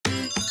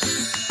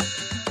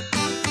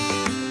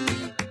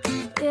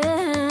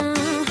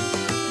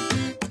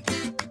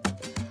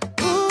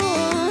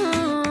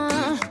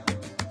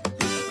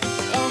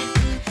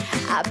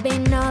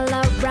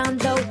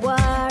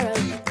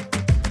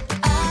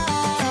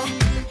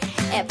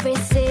every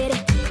city,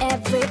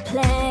 every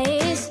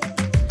place.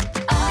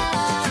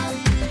 Oh,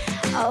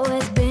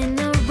 always been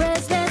a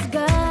restless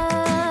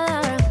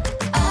girl.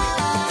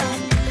 Oh,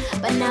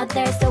 but now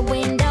there's a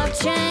wind of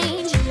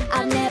change.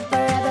 I've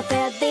never ever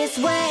felt this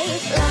way.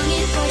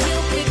 Longing for you,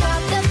 pick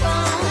up the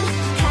phone.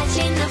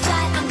 Catching the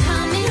flight, I'm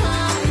coming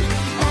home.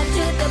 Back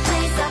to the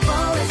place I've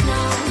always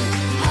known.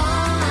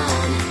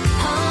 Home,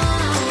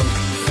 home.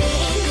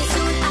 Seeing you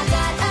soon, I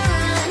gotta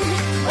run.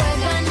 We're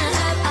gonna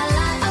have a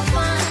lot of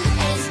fun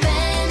and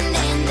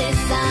spending this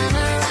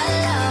summer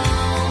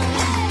alone.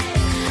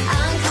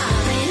 I'm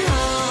coming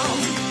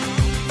home.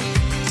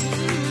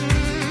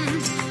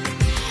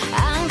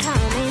 I'm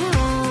coming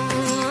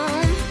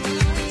home.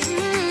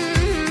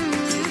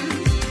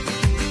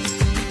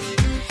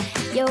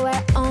 You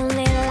were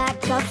only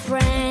like a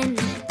friend.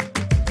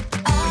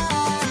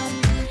 Oh,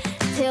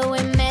 till we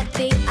met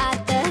the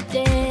other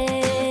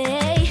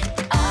day.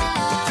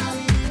 Oh,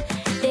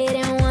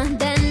 didn't want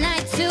the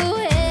night to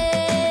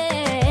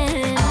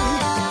end.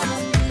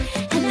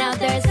 Oh, and now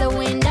there's a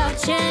wind of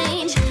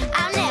change.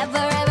 I've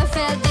never ever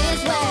felt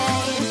this way.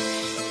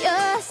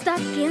 You're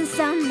stuck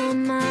inside my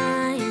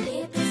mind.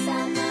 Deep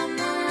inside my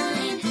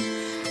mind.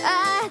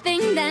 I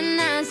think that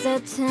now's the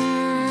time.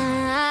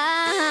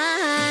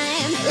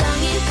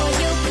 Longing for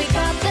you, pick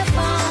up the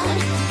phone.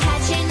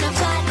 Catching a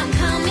flight, I'm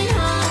coming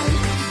home.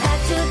 Back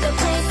to the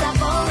place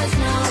I've always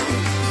known.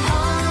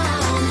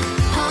 Home,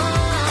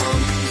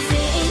 home.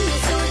 Seeing you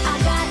soon, I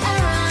gotta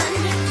run.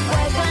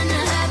 We're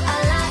gonna have a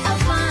lot of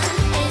fun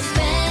and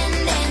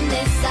spending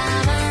this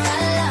summer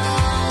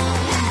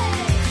alone.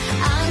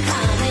 I'm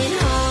coming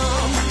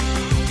home.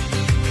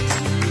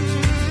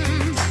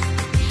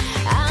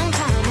 I'm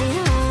coming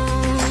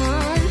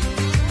home.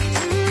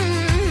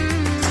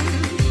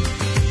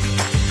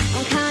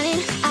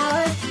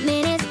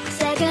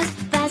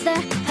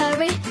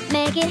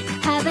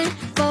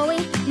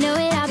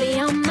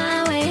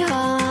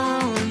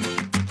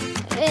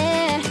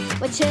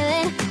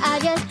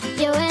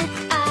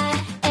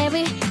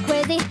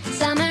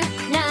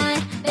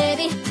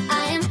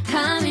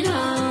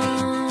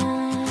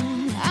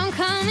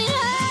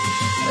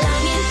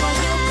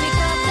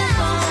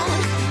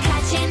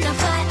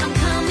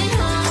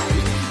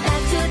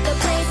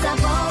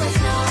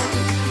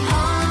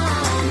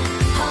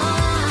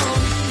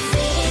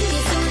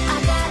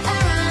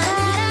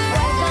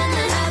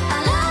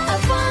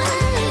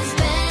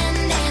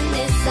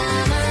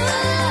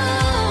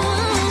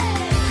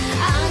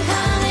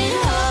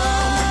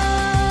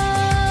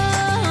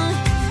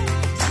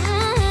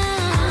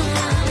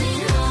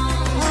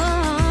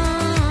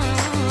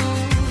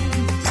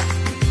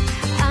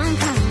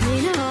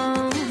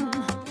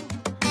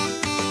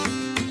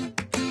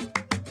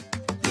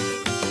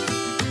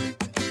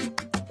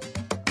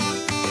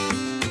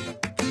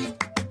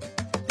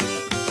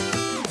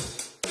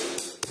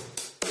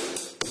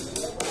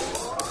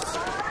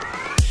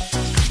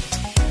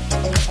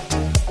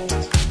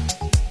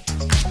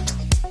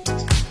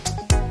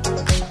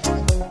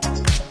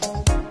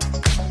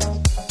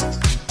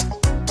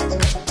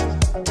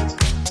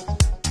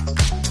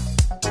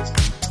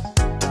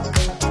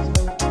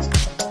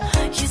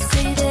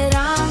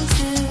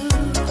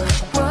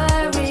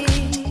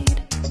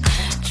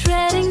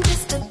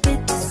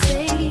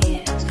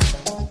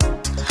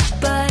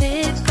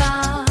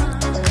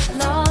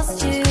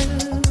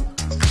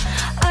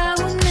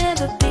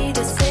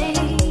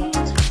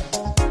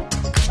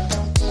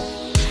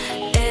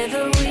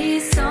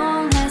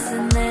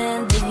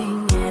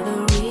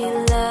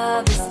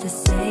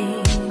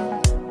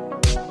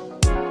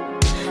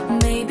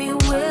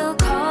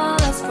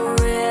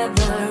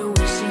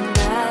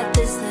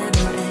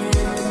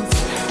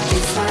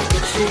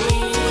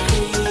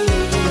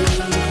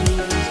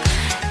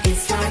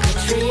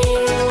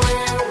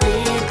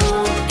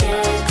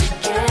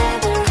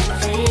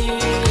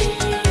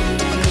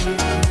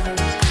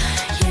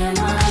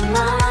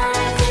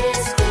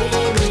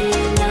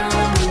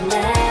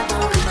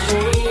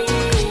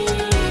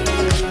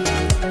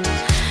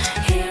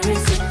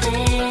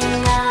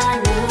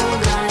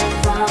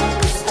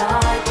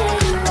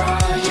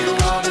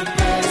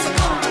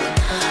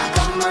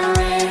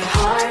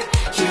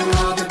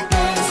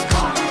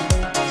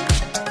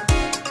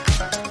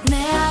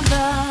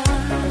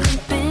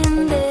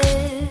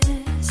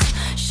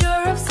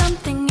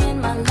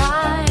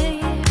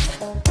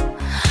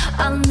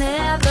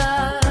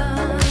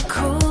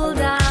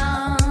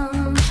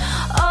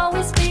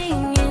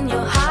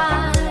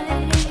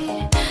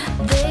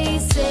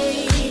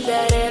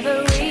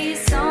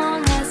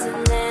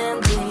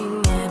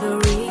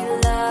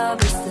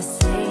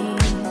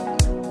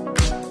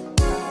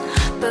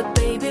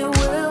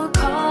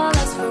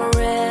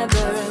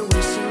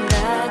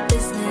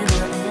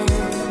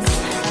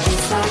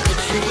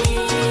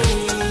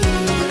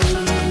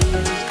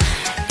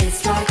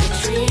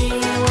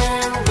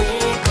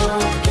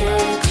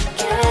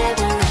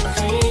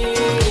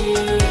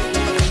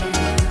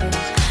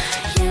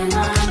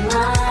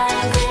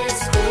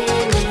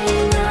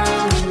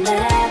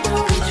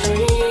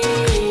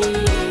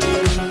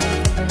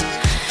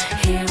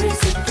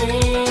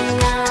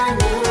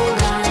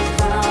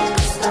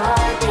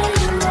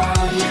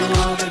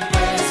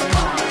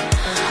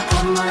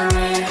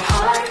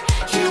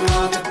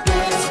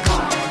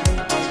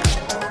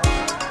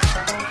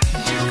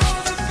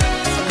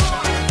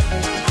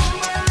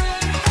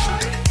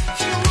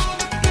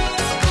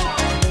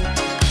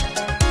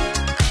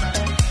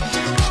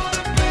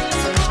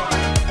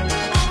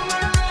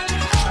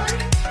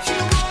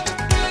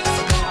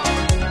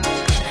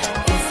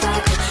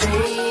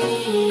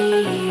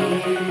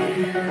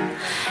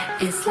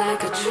 It's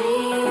like a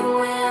dream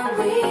when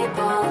we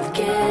both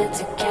get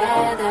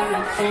together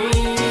and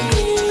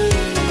fade.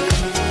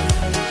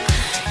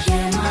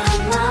 Yeah, my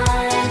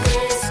mind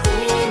is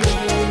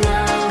screaming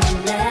now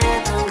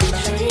whenever we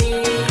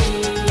dream.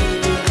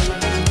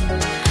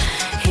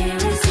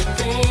 Here is the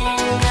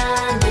thing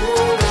I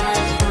knew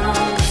right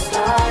from the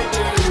start.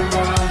 Yeah,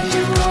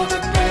 you are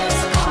the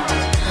best part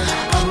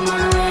of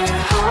my red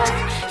heart.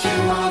 You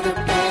are the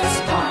best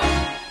part.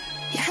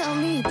 You held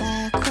me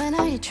back when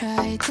I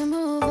tried to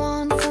move on.